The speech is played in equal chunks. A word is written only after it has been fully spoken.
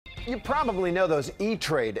You probably know those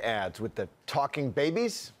E-Trade ads with the talking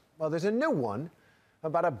babies. Well, there's a new one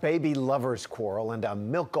about a baby lover's quarrel and a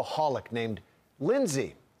milkaholic named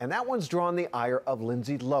Lindsay. And that one's drawn the ire of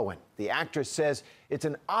Lindsay Lohan. The actress says it's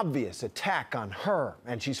an obvious attack on her,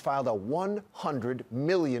 and she's filed a $100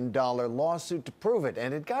 million lawsuit to prove it.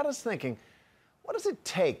 And it got us thinking, what does it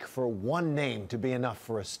take for one name to be enough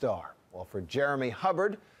for a star? Well, for Jeremy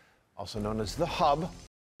Hubbard, also known as The Hub,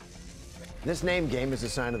 this name game is a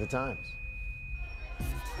sign of the times.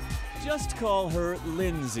 Just call her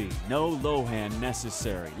Lindsay. No Lohan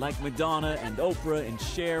necessary. Like Madonna and Oprah and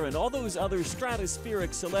Cher and all those other stratospheric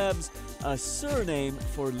celebs, a surname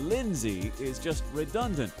for Lindsay is just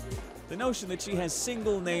redundant. The notion that she has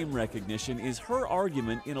single name recognition is her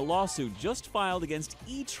argument in a lawsuit just filed against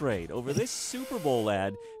E-Trade over this Super Bowl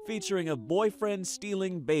ad featuring a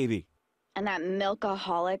boyfriend-stealing baby. And that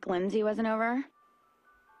milkaholic Lindsay wasn't over?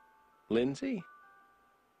 Lindsay?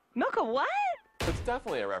 Milka what? It's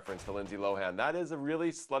definitely a reference to Lindsay Lohan. That is a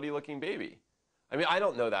really slutty-looking baby. I mean, I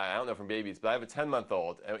don't know that. I don't know from babies, but I have a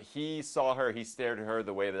 10-month-old, and he saw her, he stared at her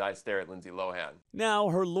the way that I stare at Lindsay Lohan. Now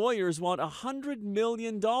her lawyers want $100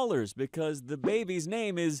 million because the baby's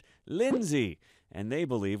name is Lindsay, and they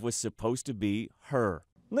believe was supposed to be her.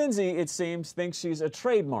 Lindsay, it seems, thinks she's a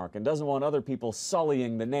trademark and doesn't want other people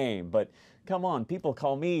sullying the name. But come on, people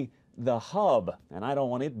call me The Hub, and I don't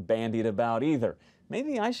want it bandied about either.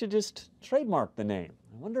 Maybe I should just trademark the name.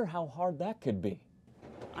 I wonder how hard that could be.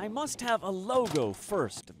 I must have a logo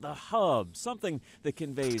first, The Hub, something that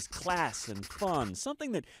conveys class and fun,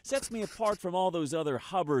 something that sets me apart from all those other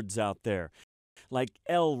Hubbards out there. Like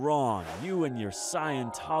L. Ron, you and your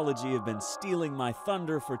Scientology have been stealing my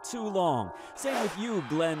thunder for too long. Same with you,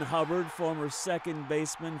 Glenn Hubbard, former second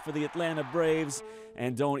baseman for the Atlanta Braves.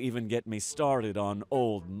 And don't even get me started on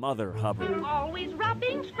old Mother Hubbard. Always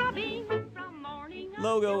rubbing, scrubbing from morning.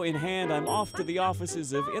 Logo in hand, I'm off to the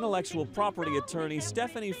offices of intellectual property attorney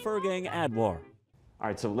Stephanie Fergang Adwar. All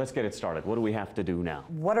right, so let's get it started. What do we have to do now?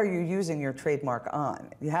 What are you using your trademark on?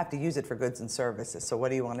 You have to use it for goods and services, so what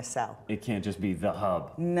do you want to sell? It can't just be The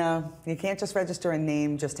Hub. No, you can't just register a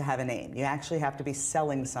name just to have a name. You actually have to be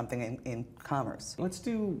selling something in commerce. Let's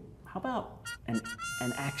do, how about an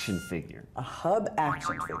action figure? A hub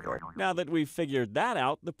action figure. Now that we've figured that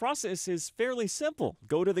out, the process is fairly simple.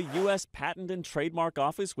 Go to the U.S. Patent and Trademark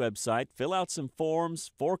Office website, fill out some forms,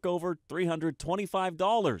 fork over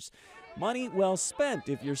 $325. Money well spent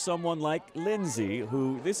if you're someone like Lindsay,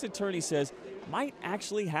 who this attorney says might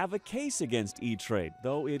actually have a case against E-Trade,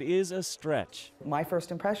 though it is a stretch. My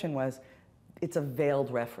first impression was it's a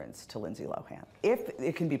veiled reference to Lindsay Lohan. If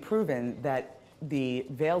it can be proven that the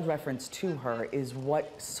veiled reference to her is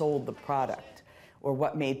what sold the product or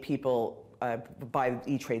what made people buy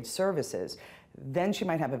E-Trade services, then she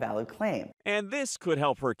might have a valid claim. And this could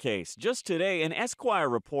help her case. Just today, an Esquire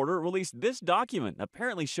reporter released this document,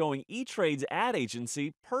 apparently showing E-Trade's ad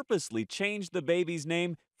agency purposely changed the baby's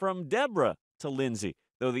name from Deborah to Lindsay,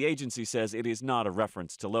 though the agency says it is not a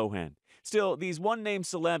reference to Lohan. Still, these one-name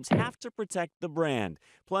celebs have to protect the brand.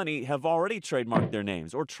 Plenty have already trademarked their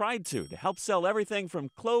names, or tried to help sell everything from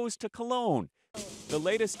clothes to cologne. The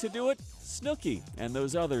latest to do it? Snooki and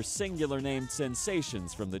those other singular-named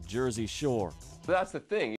sensations from the Jersey Shore. But that's the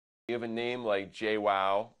thing. You have a name like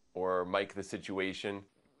JWoww or Mike the Situation.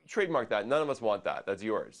 Trademark that. None of us want that. That's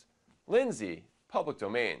yours. Lindsay, public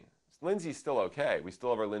domain. Lindsay's still okay. We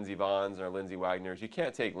still have our Lindsay Vonns and our Lindsay Wagners. You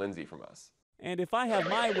can't take Lindsay from us. And if I have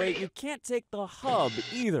my way, you can't take The Hub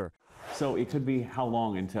either. So it could be how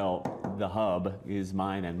long until The Hub is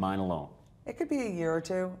mine and mine alone? It could be a year or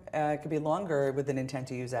two. It could be longer with an intent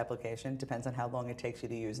to use application. Depends on how long it takes you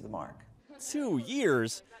to use the mark. 2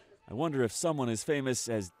 years? I wonder if someone as famous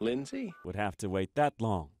as Lindsay? would have to wait that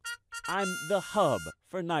long. I'm The Hub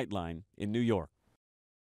for Nightline in New York.